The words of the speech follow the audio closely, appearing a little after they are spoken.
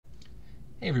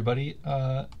Hey everybody,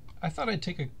 I thought I'd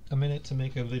take a minute to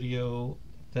make a video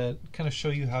that kind of show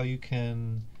you how you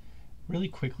can really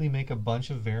quickly make a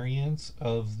bunch of variants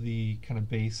of the kind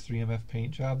of base 3MF paint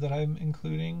job that I'm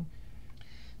including.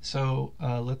 So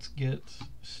let's get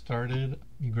started.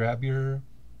 You grab your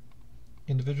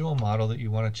individual model that you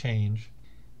want to change.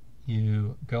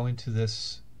 You go into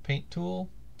this paint tool,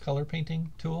 color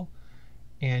painting tool,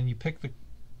 and you pick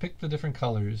the different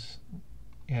colors,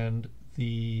 and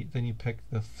then you pick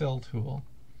the fill tool.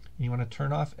 And you want to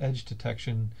turn off edge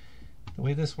detection. The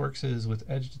way this works is with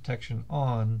edge detection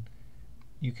on,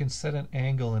 you can set an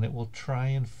angle and it will try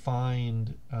and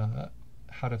find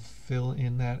how to fill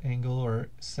in that angle or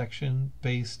section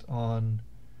based on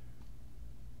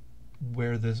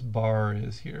where this bar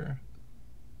is here.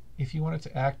 If you want it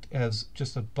to act as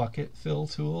just a bucket fill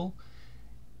tool,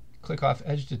 click off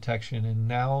edge detection, and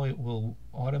now it will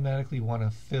automatically want to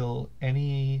fill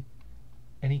any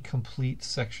complete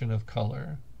section of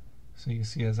color. So you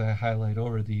see as I highlight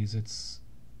over these, it's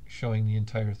showing the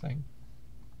entire thing.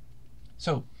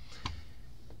 So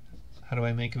how do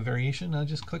I make a variation? I'll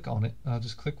just click on it. I'll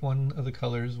just click one of the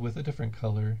colors with a different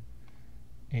color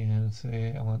and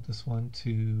say I want this one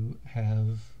to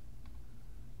have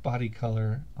body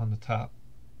color on the top.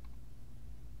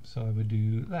 So I would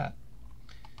do that.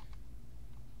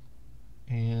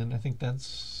 And I think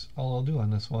that's all I'll do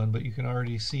on this one, but you can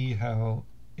already see how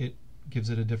it gives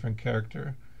it a different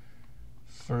character.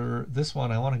 For this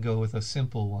one I want to go with a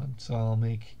simple one, so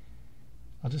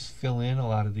I'll just fill in a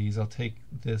lot of these. I'll take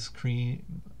this cream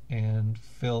and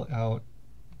fill out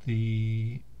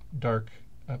the dark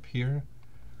up here.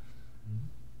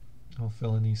 I'll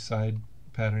fill in these side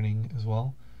patterning as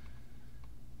well.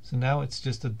 So now it's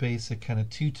just a basic kind of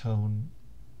two-tone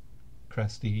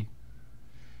cresty.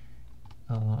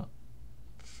 I'm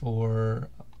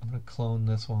going to clone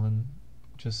this one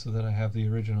just so that I have the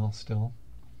original still.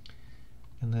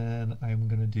 And then I'm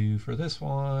going to do for this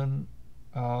one,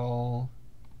 I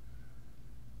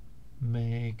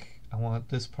want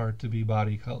this part to be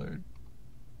body colored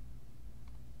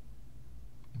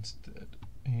instead.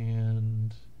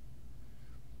 And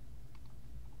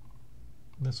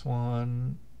this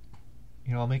one,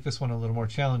 I'll make this one a little more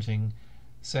challenging.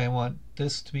 Say I want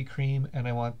this to be cream and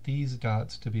I want these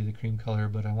dots to be the cream color,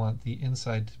 but I want the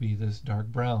inside to be this dark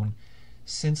brown.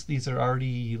 Since these are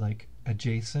already like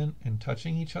adjacent and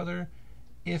touching each other,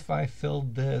 if I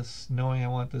filled this knowing I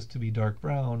want this to be dark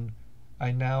brown,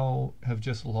 I now have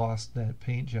just lost that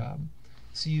paint job.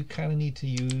 So you kind of need to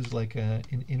use like an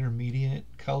intermediate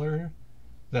color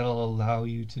that'll allow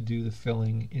you to do the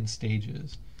filling in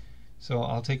stages. So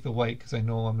I'll take the white because I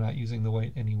know I'm not using the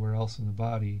white anywhere else in the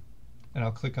body, and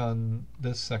I'll click on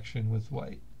this section with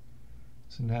white.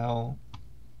 So now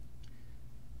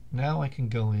I can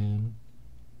go in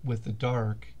with the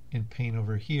dark and paint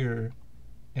over here,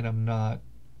 and I'm not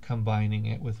combining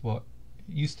it with what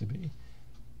it used to be.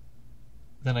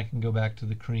 Then I can go back to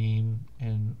the cream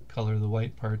and color the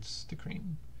white parts to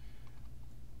cream.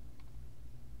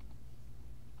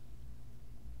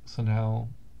 So now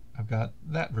I've got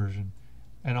that version.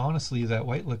 And honestly, that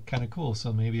white looked kind of cool,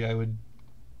 so maybe I would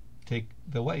take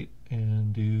the white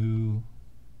and do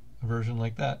a version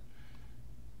like that.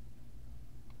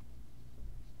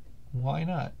 Why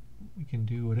not? We can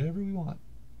do whatever we want.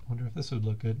 I wonder if this would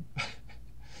look good.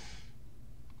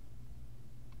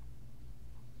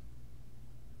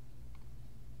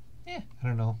 I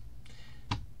don't know.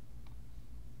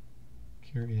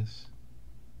 Curious.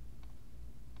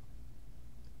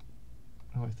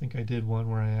 Oh, I think I did one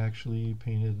where I actually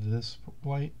painted this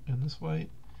white and this white.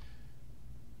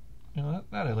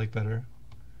 That I like better.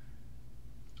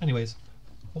 Anyways,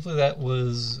 hopefully that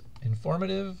was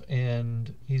informative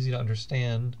and easy to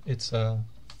understand. It's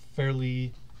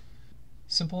fairly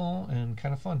simple and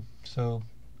kind of fun, so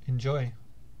enjoy.